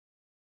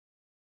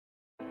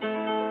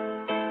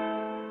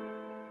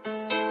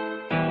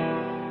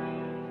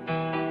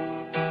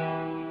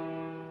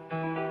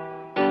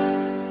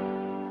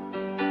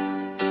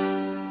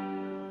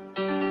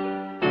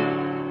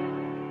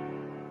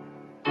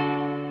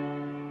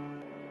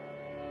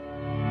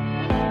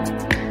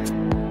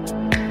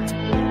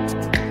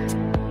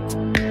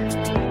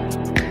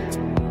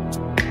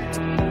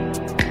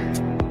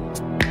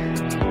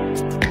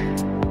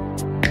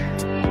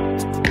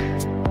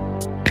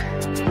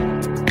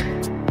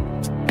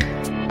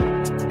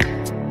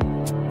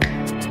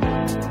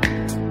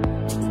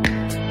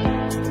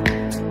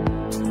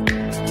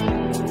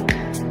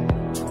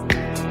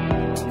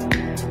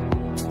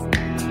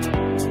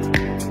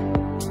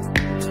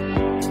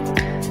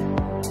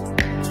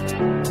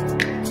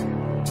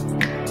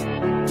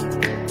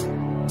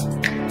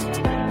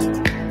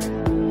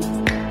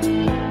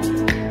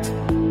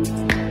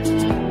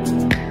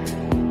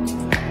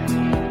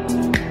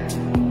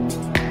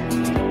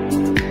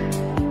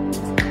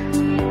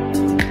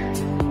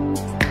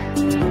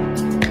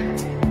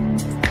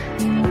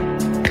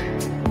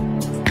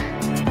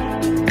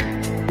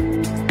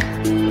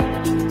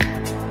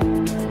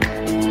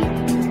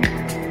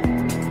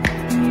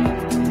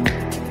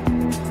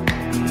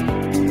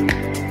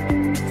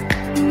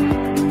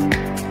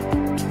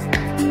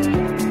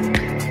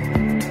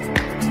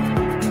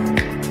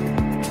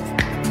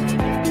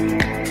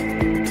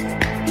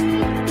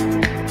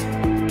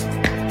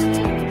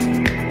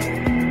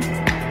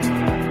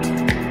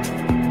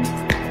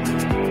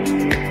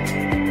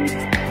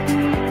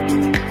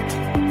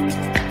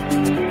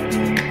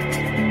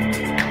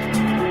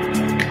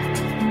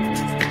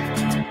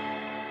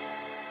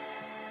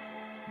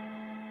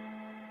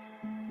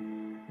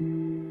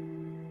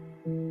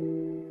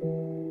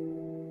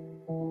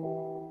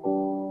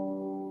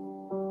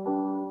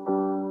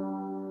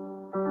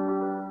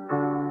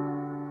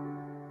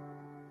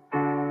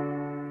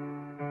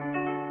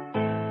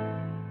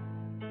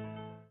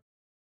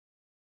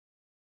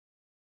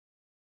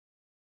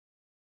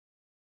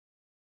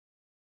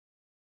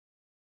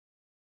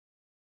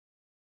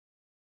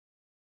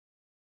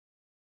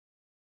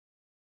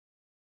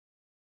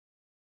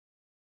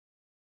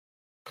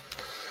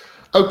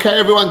Okay,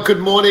 everyone, good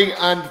morning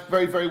and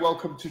very, very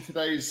welcome to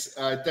today's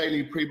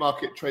daily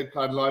pre-market trade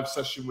plan live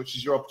session, which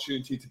is your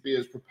opportunity to be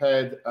as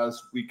prepared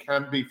as we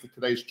can be for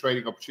today's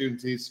trading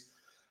opportunities.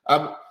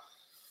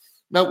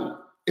 Now,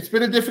 it's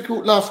been a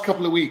difficult last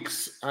couple of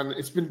weeks, and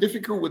it's been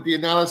difficult with the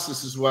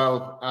analysis as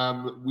well.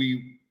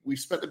 We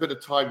spent a bit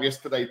of time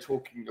yesterday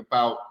talking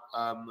about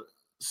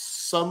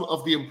some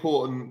of the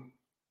important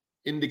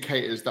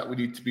indicators that we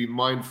need to be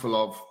mindful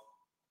of,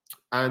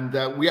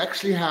 and we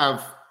actually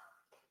have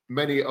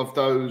many of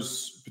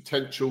those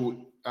potential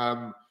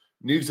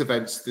news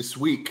events this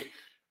week.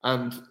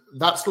 And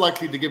that's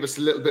likely to give us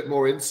a little bit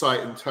more insight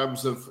in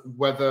terms of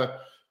whether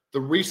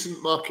the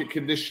recent market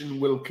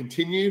condition will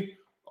continue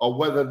or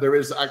whether there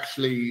is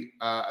actually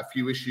a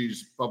few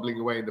issues bubbling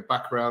away in the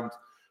background.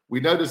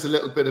 We know there's a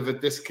little bit of a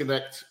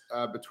disconnect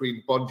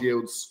between bond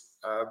yields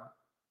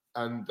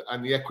and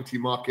the equity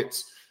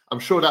markets. I'm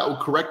sure that will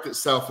correct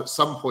itself at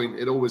some point.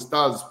 It always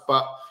does.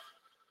 But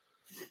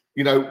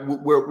you know,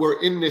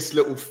 we're in this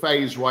little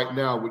phase right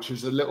now, which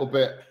is a little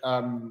bit,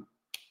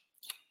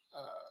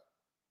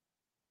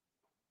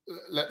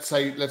 let's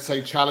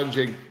say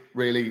challenging,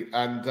 really.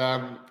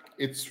 And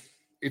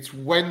it's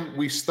when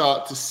we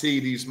start to see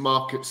these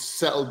markets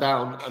settle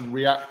down and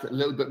react a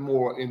little bit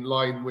more in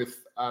line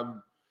with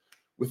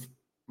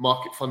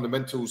market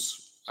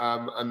fundamentals,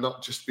 and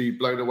not just be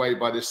blown away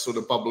by this sort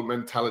of bubble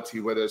mentality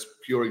where there's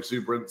pure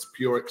exuberance,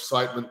 pure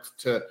excitement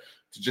to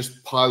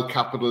just pile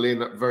capital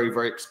in at very,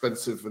 very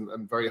expensive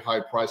and very high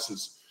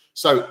prices.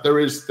 So there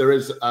is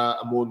a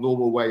more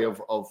normal way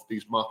of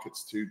these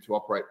markets to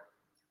operate.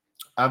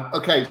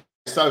 Okay,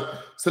 so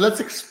let's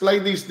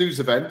explain these news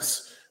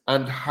events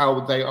and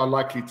how they are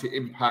likely to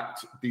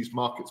impact these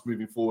markets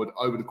moving forward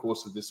over the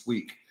course of this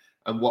week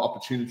and what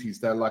opportunities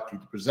they're likely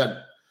to present.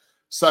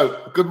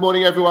 So good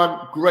morning,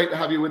 everyone. Great to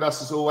have you with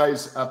us as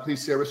always.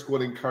 Please see our risk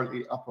warning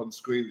currently up on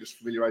screen. Just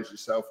familiarize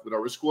yourself with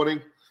our risk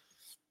warning.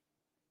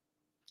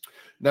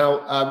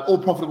 Now, all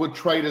profitable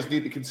traders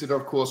need to consider,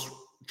 of course,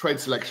 trade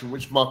selection.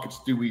 Which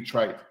markets do we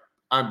trade?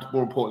 And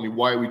more importantly,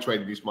 why are we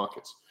trading these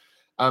markets?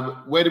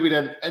 Where do we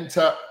then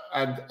enter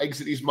and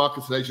exit these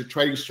markets? There's your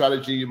trading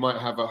strategy. You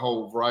might have a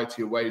whole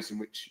variety of ways in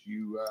which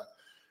you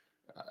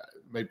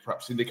maybe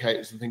perhaps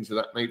indicators and things of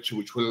that nature,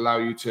 which will allow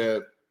you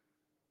to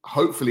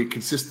hopefully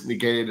consistently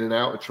get in and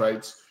out of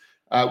trades.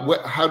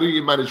 How do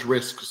you manage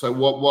risk? So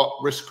what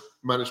risk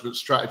management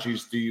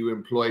strategies do you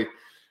employ?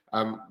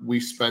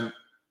 We spent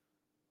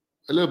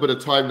a little bit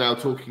of time now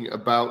talking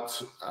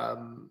about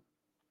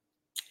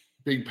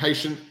being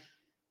patient,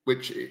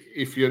 which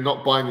if you're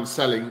not buying and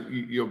selling,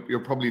 you're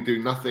probably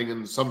doing nothing.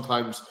 And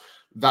sometimes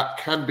that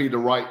can be the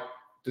right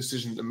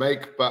decision to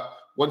make. But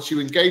once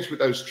you engage with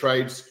those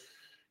trades,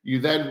 you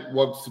then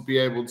want to be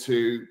able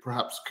to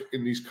perhaps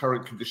in these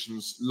current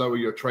conditions, lower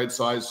your trade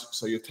size.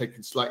 So you're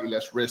taking slightly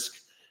less risk.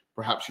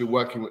 Perhaps you're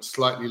working with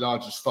slightly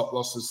larger stop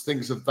losses,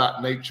 things of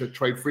that nature,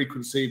 trade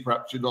frequency.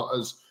 Perhaps you're not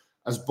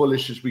as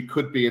bullish as we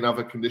could be in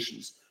other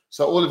conditions.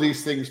 So all of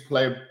these things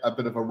play a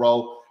bit of a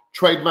role.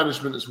 Trade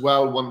management as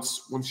well.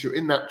 Once you're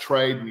in that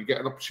trade and you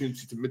get an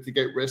opportunity to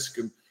mitigate risk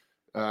and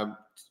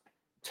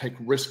take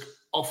risk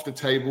off the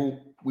table,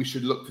 we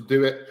should look to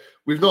do it.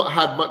 We've not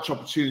had much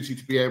opportunity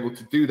to be able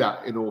to do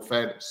that, in all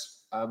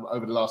fairness,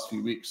 over the last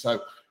few weeks.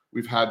 So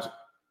we've had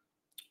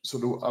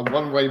sort of a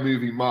one-way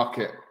moving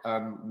market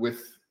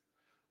with,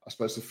 I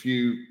suppose, a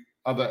few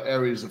other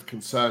areas of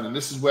concern. And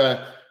this is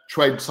where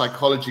trade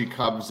psychology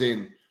comes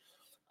in.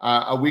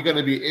 Are we going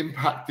to be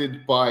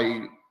impacted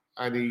by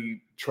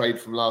any trade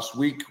from last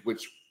week,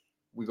 which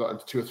we got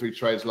into 2 or 3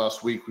 trades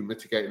last week? We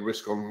mitigated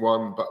risk on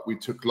one, but we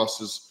took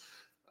losses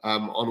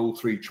on all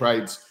 3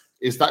 trades.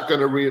 Is that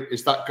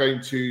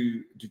going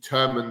to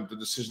determine the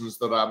decisions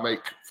that I make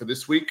for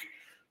this week,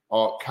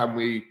 or can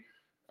we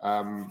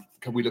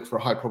look for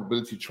a high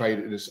probability trade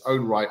in its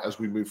own right as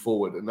we move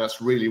forward? And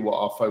that's really what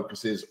our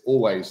focus is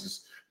always: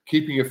 is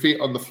keeping your feet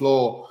on the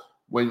floor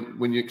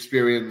when you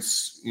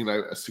experience,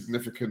 a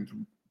significant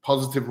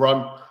positive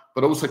run,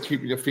 but also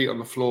keeping your feet on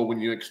the floor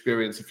when you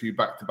experience a few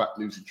back-to-back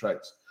losing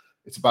trades.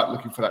 It's about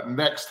looking for that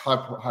next high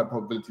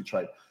probability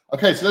trade.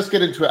 Okay, so let's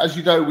get into it. As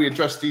you know, we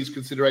address these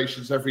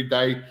considerations every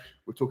day.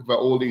 We're talking about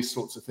all these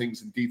sorts of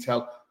things in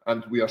detail,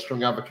 and we are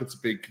strong advocates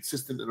of being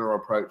consistent in our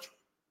approach,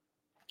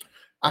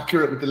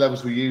 accurate with the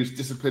levels we use,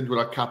 disciplined with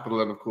our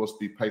capital, and of course,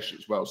 be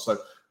patient as well. So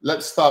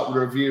let's start with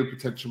a review of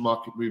potential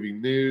market moving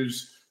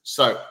news.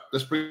 So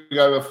let's bring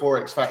over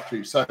Forex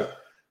Factory. So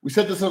we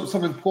said there's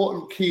some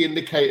important key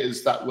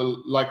indicators that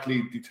will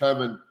likely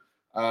determine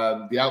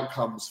the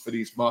outcomes for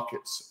these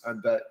markets.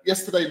 And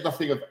yesterday,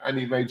 nothing of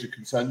any major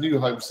concern. New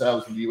home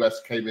sales in the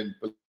US came in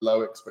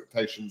below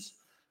expectations.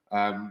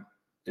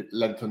 It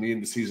lent on the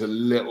indices a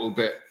little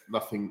bit,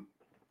 nothing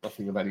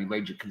of any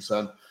major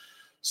concern.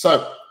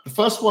 So the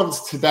first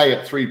one's today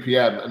at 3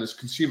 p.m. and it's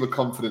consumer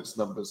confidence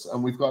numbers.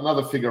 And we've got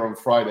another figure on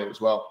Friday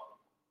as well.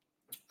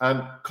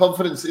 And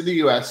confidence in the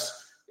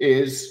US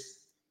is,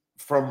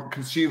 from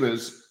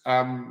consumers,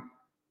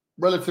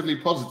 relatively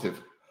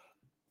positive.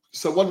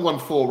 So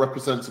 114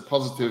 represents a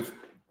positive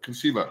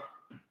consumer.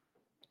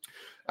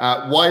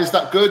 Why is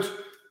that good?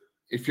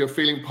 If you're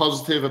feeling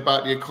positive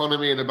about the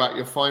economy and about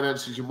your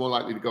finances, you're more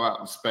likely to go out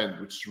and spend,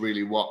 which is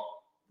really what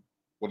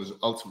is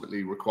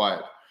ultimately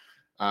required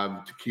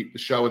to keep the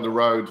show on the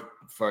road,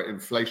 for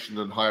inflation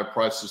and higher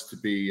prices to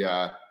be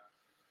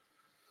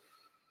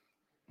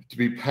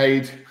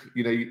paid.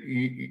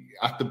 You,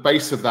 at the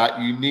base of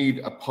that, you need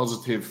a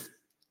positive,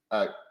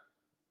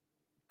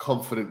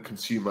 confident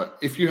consumer.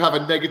 If you have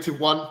a negative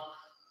one,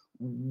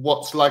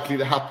 what's likely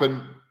to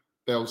happen?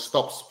 They'll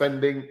stop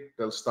spending,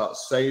 they'll start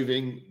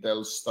saving,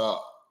 they'll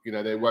start,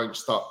 they won't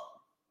start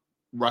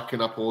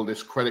racking up all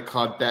this credit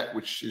card debt,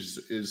 which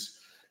is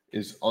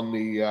on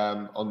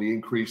the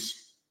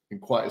increase in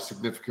quite a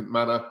significant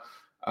manner.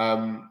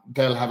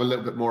 They'll have a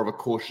little bit more of a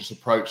cautious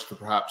approach to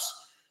perhaps,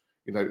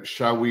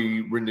 shall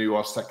we renew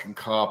our second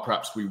car?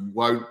 Perhaps we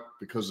won't,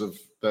 because of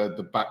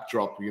the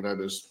backdrop.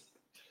 There's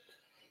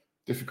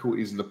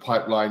difficulties in the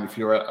pipeline. If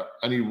you're at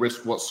any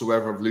risk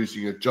whatsoever of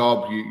losing a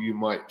job, you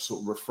might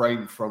sort of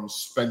refrain from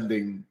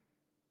spending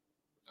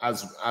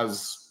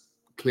as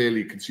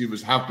clearly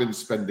consumers have been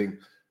spending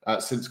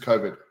since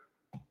COVID.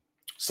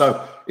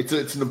 So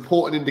it's an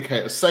important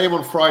indicator. Same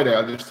on Friday.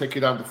 I'll just take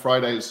you down to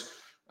Friday's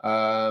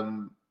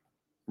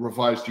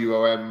revised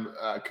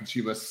UOM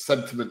consumer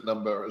sentiment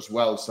number as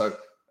well. So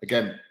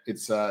again,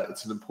 it's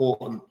an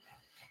important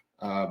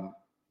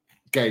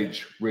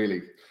gauge,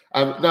 really.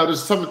 Now,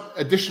 there's some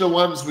additional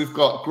ones. We've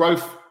got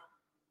growth.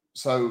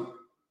 So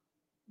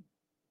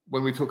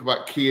when we talk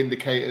about key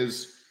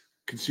indicators,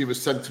 consumer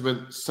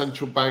sentiment,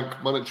 central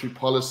bank monetary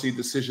policy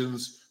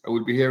decisions, and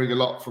we'll be hearing a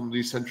lot from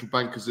these central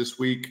bankers this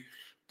week.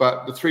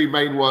 But the three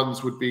main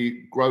ones would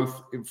be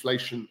growth,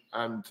 inflation,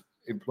 and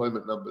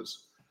employment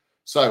numbers.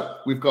 So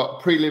we've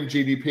got prelim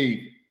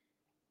GDP.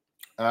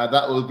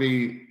 That will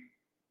be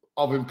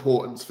of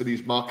importance for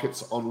these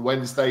markets on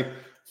Wednesday.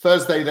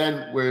 Thursday,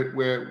 then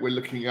we're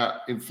looking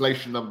at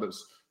inflation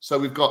numbers. So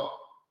we've got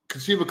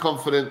consumer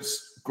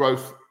confidence,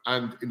 growth,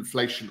 and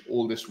inflation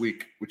all this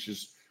week, which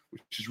is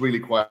really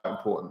quite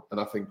important. And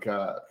I think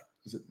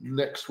is it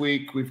next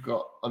week we've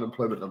got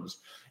unemployment numbers.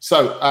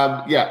 So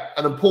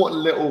an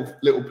important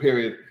little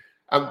period.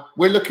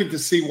 We're looking to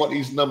see what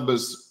these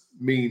numbers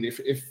mean.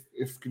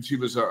 If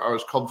consumers are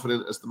as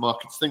confident as the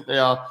markets think they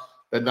are,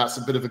 then that's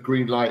a bit of a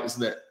green light,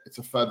 isn't it? It's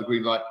a further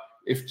green light.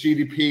 If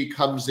GDP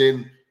comes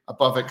in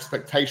above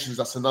expectations,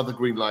 that's another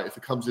green light. If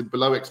it comes in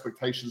below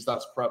expectations,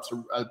 that's perhaps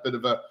a bit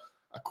of a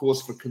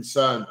cause for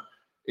concern.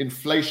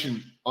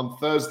 Inflation on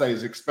Thursday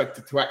is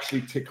expected to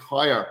actually tick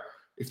higher.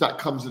 If that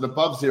comes in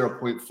above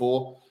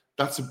 0.4,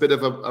 that's a bit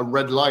of a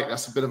red light.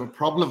 That's a bit of a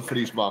problem for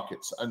these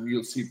markets, and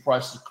you'll see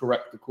prices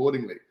correct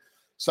accordingly.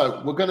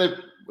 So we're going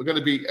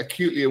to be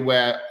acutely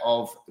aware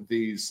of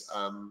these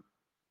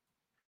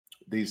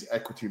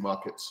equity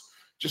markets.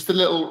 Just a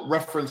little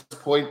reference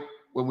point.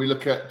 When we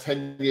look at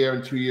 10-year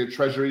and 2-year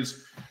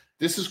treasuries,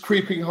 this is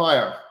creeping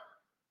higher.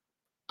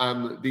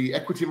 The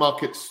equity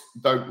markets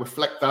don't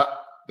reflect that.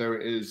 There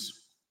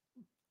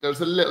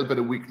was a little bit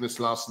of weakness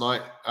last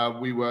night.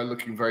 We were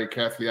looking very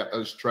carefully at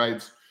those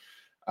trades.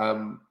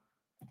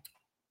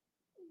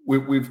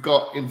 We've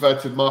got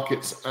inverted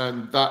markets,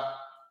 and that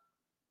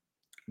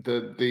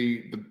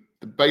the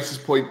basis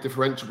point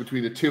differential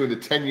between the 2 and the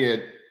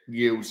 10-year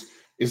yields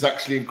is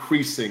actually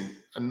increasing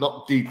and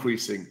not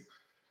decreasing.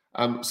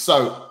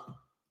 So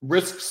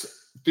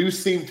risks do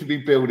seem to be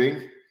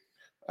building.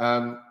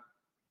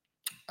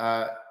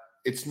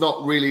 It's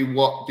not really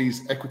what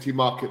these equity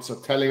markets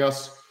are telling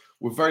us.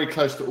 We're very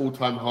close to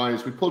all-time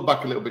highs. We pulled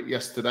back a little bit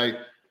yesterday.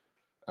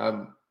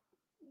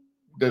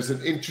 There's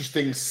an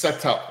interesting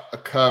setup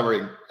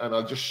occurring, and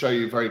I'll just show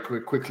you very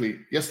quickly.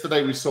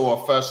 Yesterday, we saw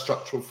our first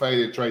structural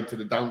failure trade to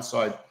the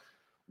downside.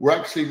 We're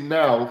actually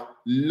now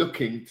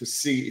looking to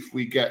see if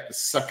we get the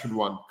second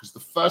one, because the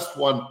first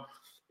one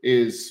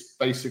is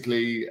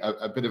basically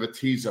a bit of a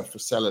teaser for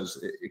sellers.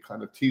 It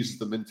kind of teases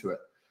them into it.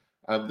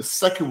 The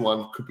second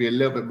one could be a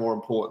little bit more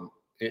important,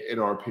 in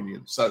our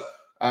opinion. So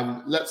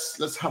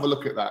let's have a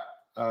look at that.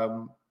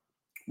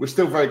 We're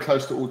still very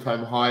close to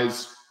all-time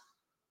highs.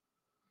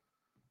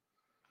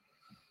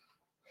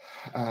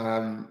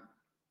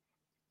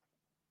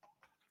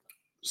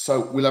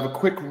 So we'll have a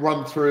quick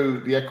run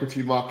through the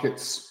equity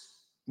markets.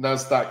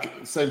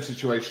 Nasdaq, same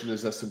situation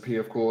as S&P,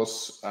 of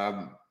course.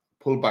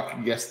 Pulled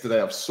back yesterday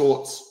of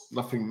sorts,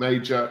 nothing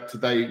major.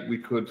 Today we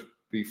could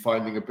be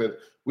finding a bit.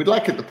 We'd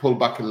like it to pull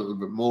back a little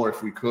bit more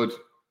if it could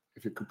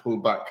pull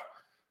back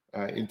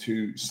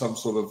into some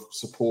sort of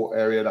support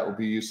area. That would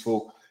be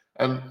useful.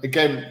 And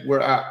again, we're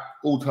at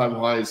all-time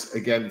highs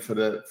again for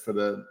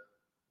the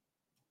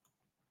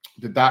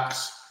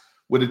DAX.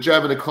 With a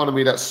German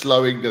economy that's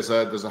slowing, there's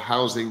a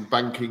housing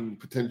banking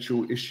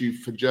potential issue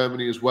for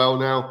Germany as well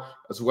now,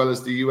 as well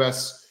as the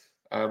US.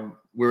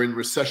 We're in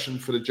recession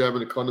for the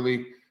German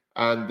economy,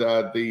 and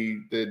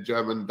the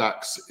German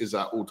DAX is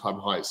at all-time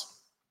highs.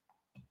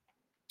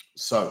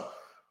 So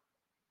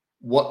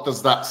what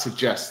does that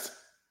suggest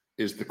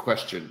is the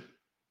question.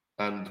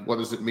 And what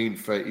does it mean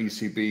for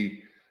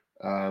ECB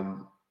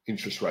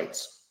interest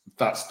rates?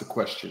 That's the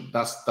question.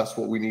 That's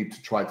what we need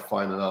to try to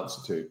find an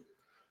answer to.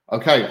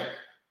 Okay,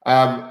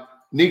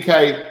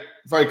 Nikkei,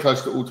 very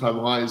close to all-time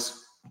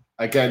highs.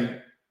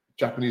 Again,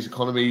 Japanese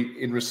economy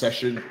in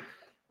recession,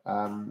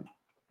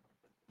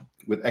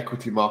 with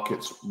equity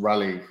markets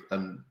rallying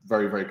and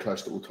very, very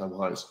close to all-time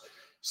highs.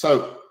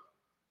 So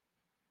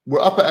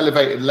we're up at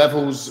elevated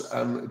levels.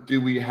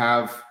 Do we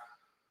have...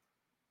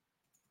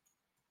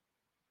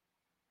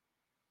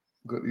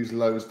 got these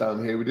lows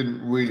down here. We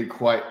didn't really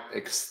quite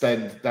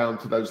extend down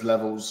to those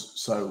levels,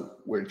 so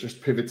we're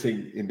just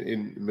pivoting in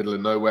the middle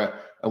of nowhere,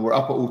 and we're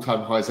up at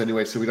all-time highs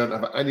anyway, so we don't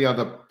have any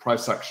other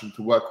price action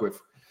to work with.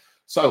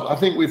 So I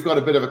think we've got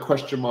a bit of a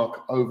question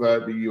mark over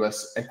the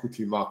US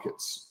equity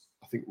markets.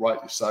 I think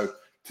rightly so.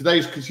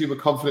 Today's consumer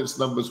confidence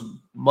numbers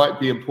might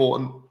be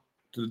important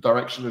to the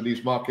direction of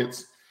these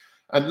markets.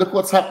 And look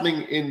what's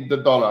happening in the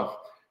dollar.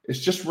 It's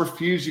just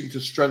refusing to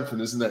strengthen,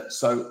 isn't it?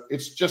 So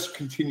it's just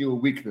continual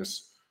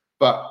weakness.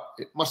 But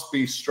it must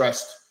be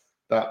stressed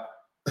that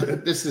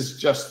this is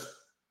just,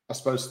 I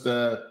suppose,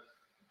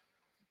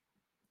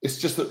 it's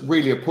just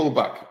really a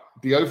pullback.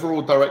 The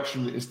overall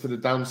direction is to the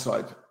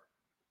downside.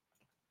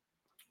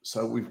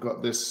 So we've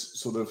got this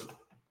sort of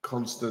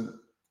constant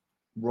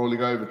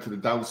rolling over to the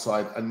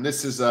downside, and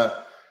this is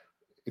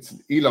it's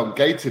an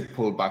elongated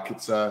pullback.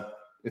 It's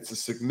a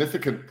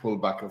significant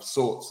pullback of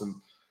sorts, and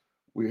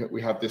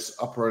we have this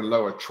upper and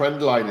lower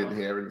trend line in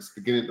here, and it's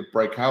beginning to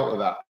break out of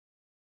that.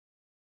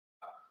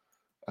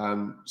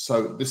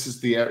 So this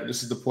is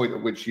the point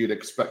at which you'd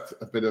expect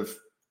a bit of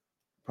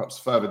perhaps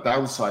further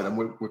downside, and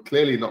we're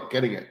clearly not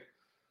getting it.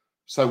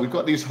 So we've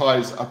got these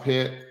highs up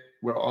here.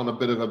 We're on a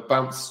bit of a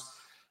bounce.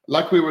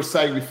 Like we were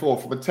saying before,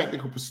 from a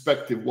technical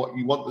perspective, what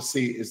you want to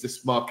see is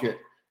this market,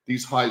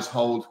 these highs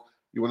hold.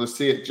 You want to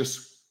see it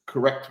just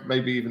correct,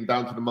 maybe even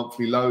down to the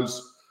monthly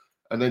lows,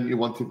 and then you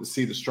want to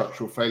see the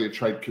structural failure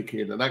trade kick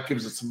in, and that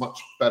gives us a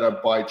much better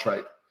buy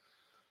trade.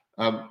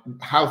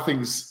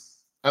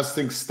 As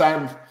things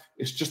stand,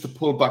 it's just a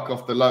pullback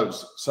off the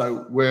lows.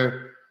 So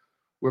we're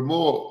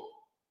more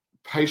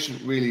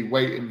patient, really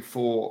waiting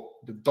for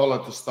the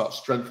dollar to start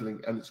strengthening,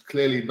 and it's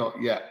clearly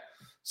not yet.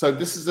 So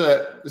this is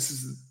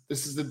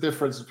the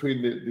difference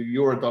between the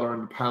euro dollar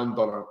and the pound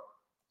dollar.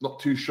 Not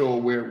too sure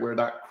we're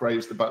that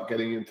crazed about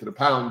getting into the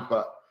pound,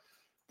 but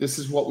this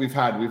is what we've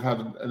had. We've had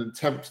an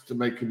attempt to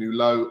make a new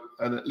low,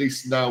 and at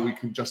least now we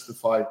can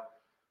justify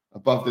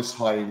above this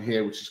high in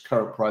here, which is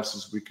current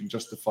prices. We can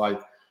justify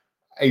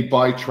a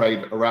buy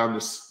trade around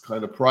this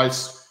kind of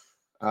price.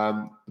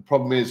 The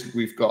problem is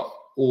we've got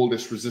all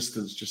this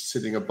resistance just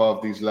sitting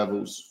above these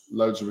levels,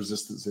 loads of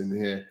resistance in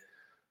here.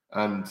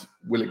 And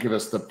will it give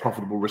us the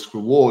profitable risk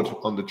reward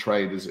on the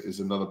trade is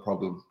another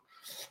problem.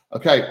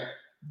 Okay,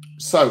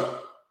 so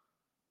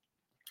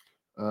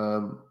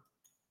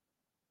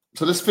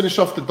let's finish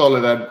off the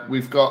dollar then.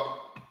 We've got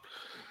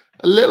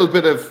a little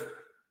bit of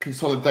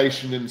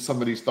consolidation in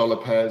some of these dollar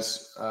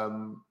pairs.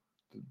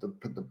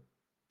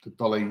 The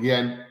dollar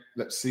yen.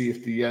 Let's see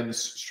if the yen's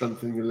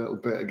strengthening a little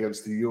bit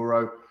against the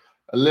euro.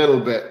 A little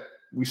bit.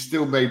 We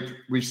still made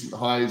recent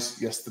highs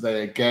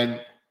yesterday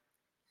again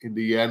in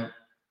the yen.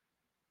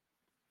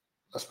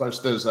 I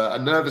suppose there's a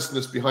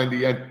nervousness behind the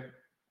yen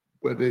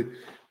where the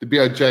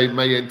BOJ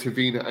may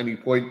intervene at any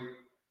point.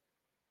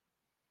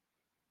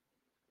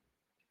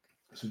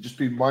 So just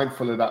be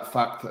mindful of that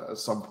fact at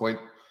some point.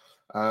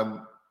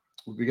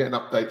 We'll be getting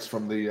updates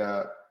from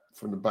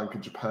the Bank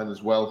of Japan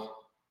as well.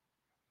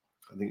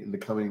 I think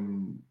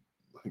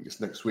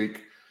it's next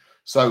week.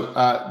 So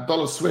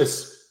dollar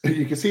Swiss,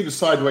 you can see the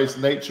sideways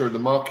nature of the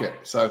market.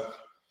 So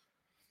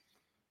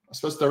I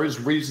suppose there is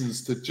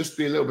reasons to just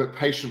be a little bit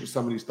patient with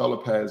some of these dollar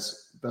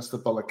pairs. That's the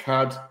dollar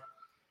CAD.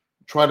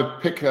 Try to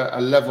pick a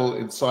level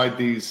inside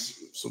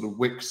these sort of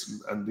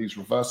wicks and these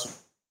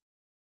reversals.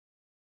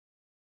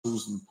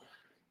 And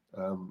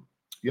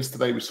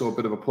yesterday we saw a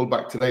bit of a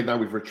pullback. Today now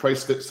we've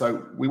retraced it.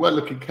 So we were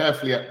looking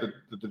carefully at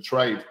the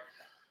trade.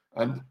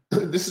 And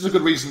this is a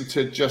good reason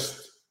to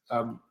just,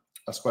 I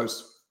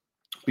suppose,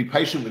 be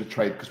patient with the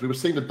trade, because we were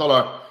seeing the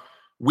dollar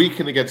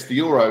weaken against the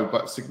euro,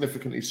 but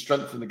significantly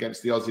strengthen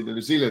against the Aussie and the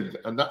New Zealand,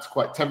 and that's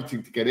quite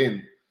tempting to get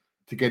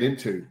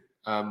into.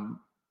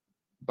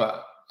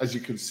 But as you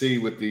can see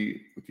with the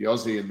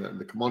Aussie and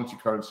the commodity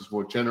currencies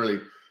more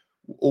generally,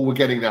 all we're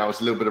getting now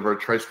is a little bit of a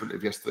retracement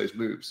of yesterday's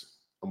moves,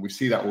 and we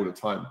see that all the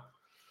time.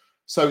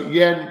 So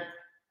yen,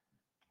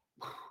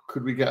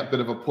 could we get a bit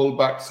of a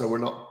pullback so we're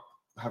not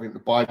having to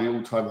buy the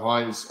all-time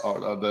highs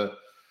or the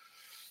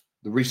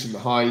recent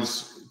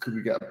highs? Could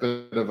we get a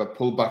bit of a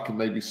pullback and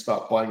maybe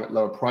start buying at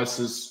lower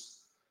prices?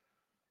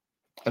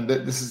 And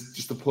this is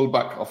just a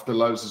pullback off the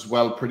lows as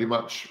well, pretty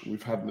much.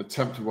 We've had an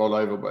attempt to roll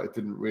over, but it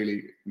didn't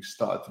really. We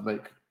started to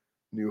make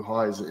new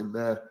highs in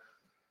there.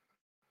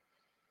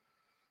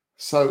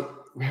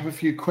 So we have a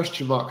few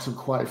question marks on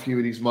quite a few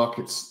of these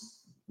markets.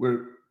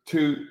 We're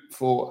 2,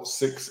 4,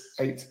 6,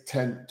 8,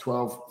 10,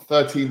 12,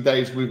 13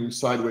 days moving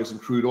sideways in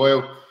crude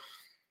oil.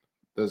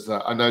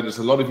 I know there's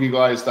a lot of you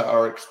guys that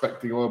are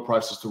expecting oil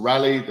prices to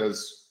rally.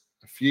 There's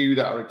a few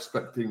that are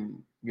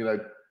expecting,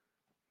 the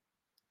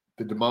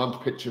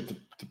demand picture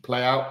to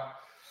play out.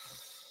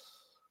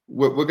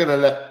 We're going to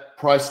let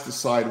price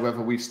decide whether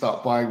we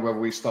start buying, whether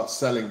we start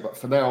selling. But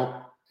for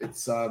now,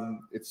 it's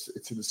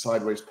in a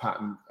sideways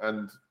pattern,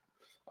 and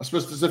I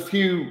suppose there's a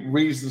few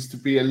reasons to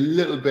be a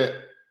little bit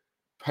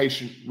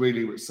patient,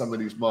 really, with some of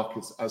these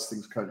markets as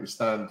things currently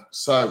stand.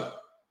 So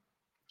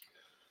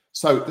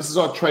this is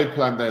our trade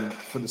plan then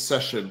for the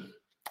session.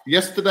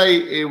 Yesterday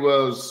it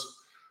was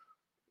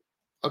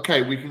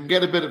okay. We can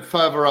get a bit of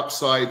further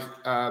upside.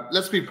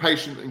 Let's be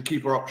patient and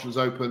keep our options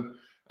open.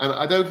 And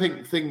I don't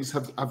think things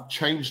have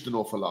changed an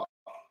awful lot,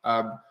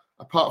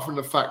 apart from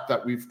the fact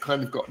that we've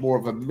kind of got more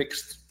of a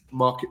mixed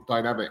market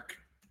dynamic.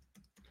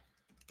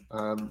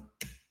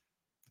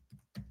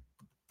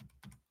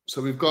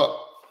 So we've got,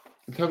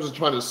 in terms of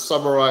trying to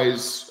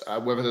summarize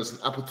whether there's an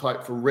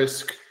appetite for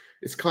risk,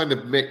 it's kind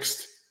of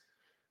mixed.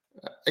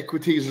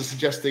 Equities are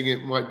suggesting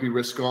it might be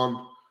risk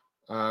on.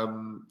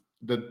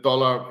 The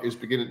dollar is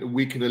beginning to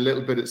weaken a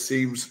little bit, it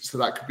seems, so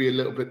that could be a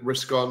little bit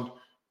risk on.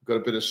 We've got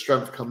a bit of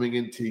strength coming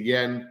into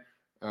yen.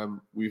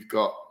 We've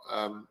got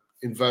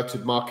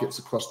inverted markets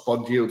across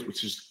bond yields,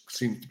 which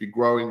seems to be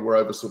growing. We're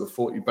over sort of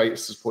 40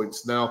 basis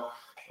points now.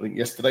 I think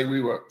yesterday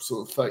we were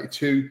sort of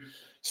 32.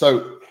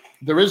 So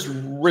there is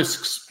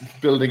risks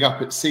building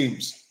up, it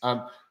seems.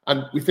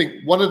 And we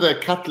think one of the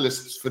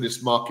catalysts for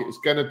this market is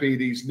going to be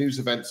these news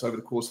events over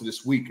the course of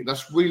this week. And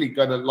that's really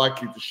going to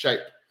likely to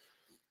shape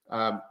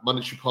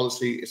monetary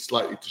policy. It's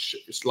likely to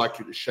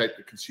shape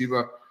the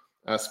consumer,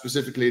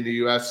 specifically in the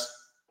US.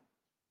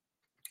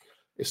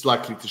 It's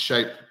likely to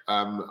shape,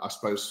 I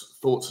suppose,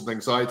 thoughts and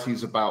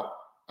anxieties about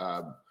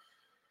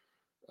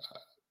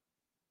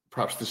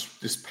perhaps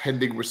this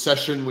pending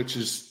recession, which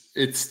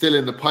it's still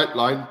in the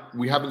pipeline.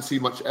 We haven't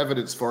seen much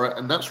evidence for it.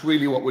 And that's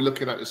really what we're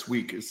looking at this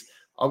week is,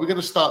 are we going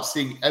to start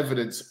seeing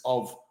evidence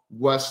of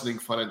worsening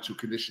financial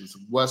conditions,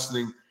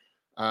 worsening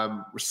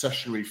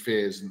recessionary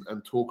fears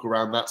and talk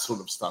around that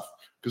sort of stuff?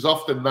 Because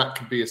often that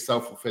can be a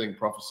self-fulfilling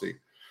prophecy.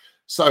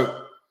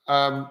 So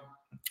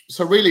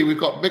really we've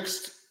got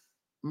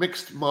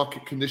mixed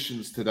market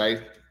conditions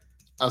today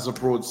as a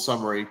broad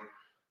summary.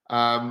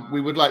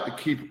 We would like to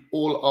keep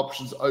all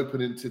options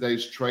open in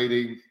today's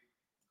trading.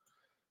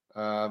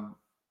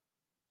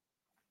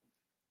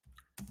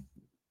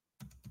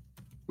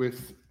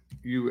 With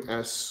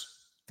US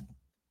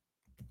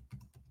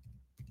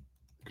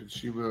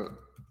consumer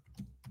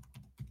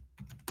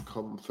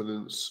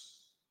confidence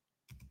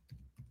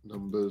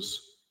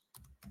numbers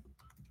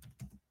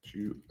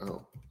due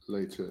out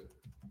later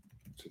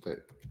today.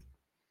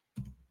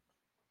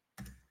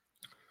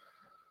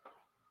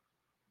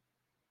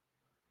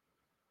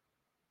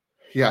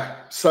 Yeah,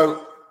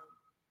 so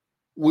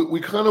we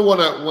kind of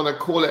want to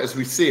call it as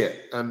we see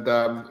it, and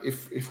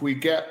if we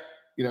get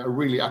a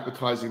really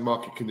appetizing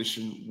market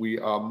condition, we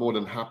are more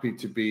than happy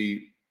to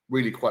be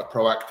really quite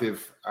proactive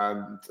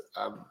and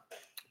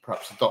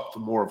perhaps adopt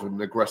more of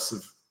an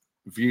aggressive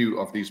view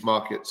of these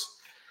markets.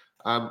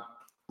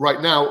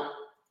 Right now,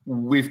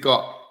 we've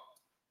got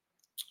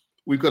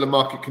a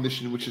market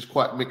condition which is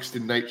quite mixed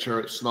in nature.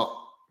 It's not.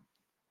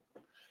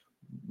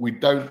 We're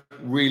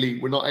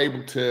not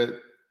able to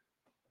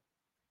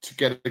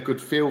get a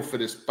good feel for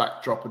this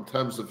backdrop in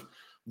terms of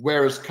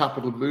where is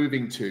capital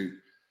moving to.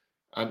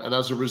 And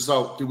as a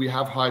result, do we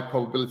have high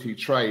probability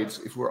trades?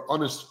 If we're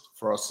honest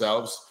for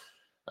ourselves,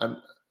 and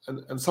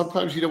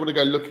sometimes you don't want to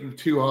go looking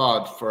too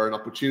hard for an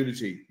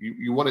opportunity.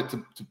 You want it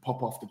to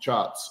pop off the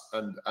charts,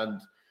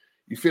 and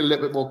you feel a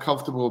little bit more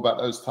comfortable about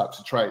those types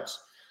of trades.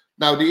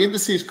 Now, the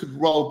indices could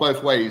roll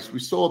both ways. We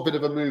saw a bit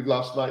of a move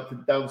last night to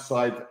the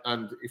downside,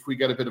 and if we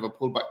get a bit of a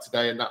pullback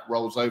today and that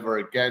rolls over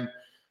again,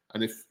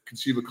 and if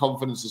consumer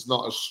confidence is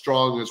not as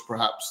strong as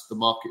perhaps the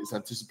market is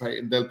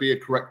anticipating, there'll be a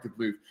corrective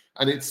move.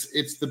 And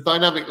it's the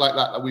dynamic like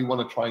that we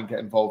want to try and get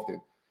involved in.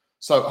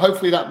 So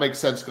hopefully that makes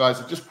sense, guys.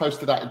 I just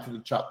posted that into the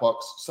chat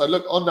box. So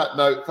look, on that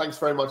note, thanks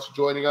very much for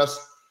joining us.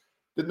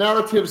 The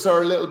narratives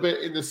are a little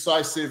bit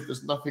indecisive.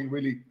 There's nothing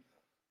really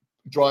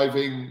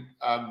driving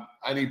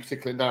any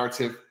particular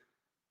narrative.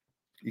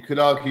 You could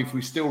argue if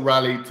we still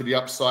rally to the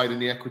upside in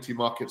the equity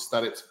markets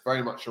that it's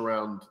very much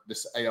around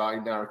this AI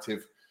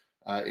narrative,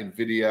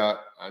 NVIDIA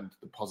and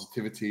the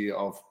positivity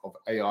of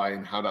AI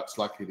and how that's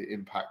likely to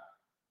impact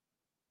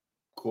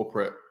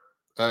corporate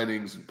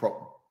earnings and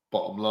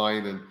bottom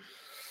line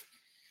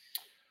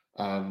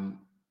and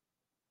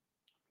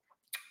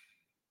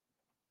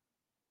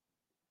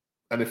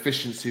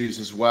efficiencies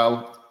as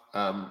well.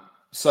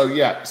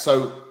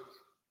 So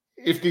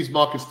if these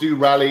markets do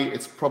rally,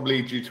 it's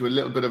probably due to a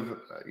little bit of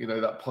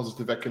that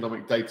positive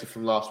economic data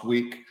from last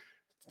week.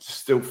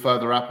 Still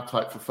further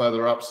appetite for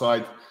further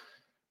upside.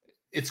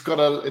 It's got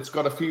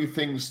a few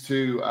things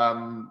to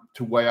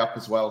weigh up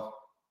as well.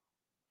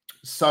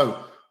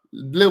 So a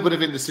little bit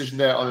of indecision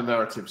there on the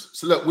narratives.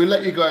 So look, we'll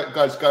let you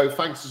guys go.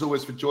 Thanks as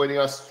always for joining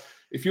us.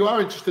 If you are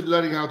interested in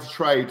learning how to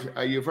trade,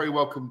 you're very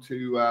welcome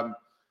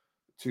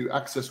to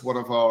access one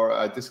of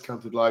our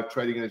discounted live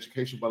trading and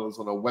education bundles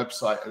on our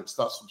website, and it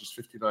starts from just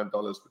 $59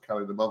 per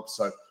calendar month.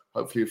 So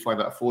hopefully you find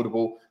that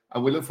affordable.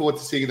 And we look forward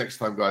to seeing you next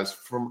time, guys.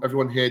 From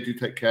everyone here, do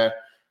take care,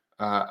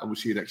 and we'll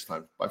see you next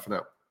time. Bye for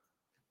now.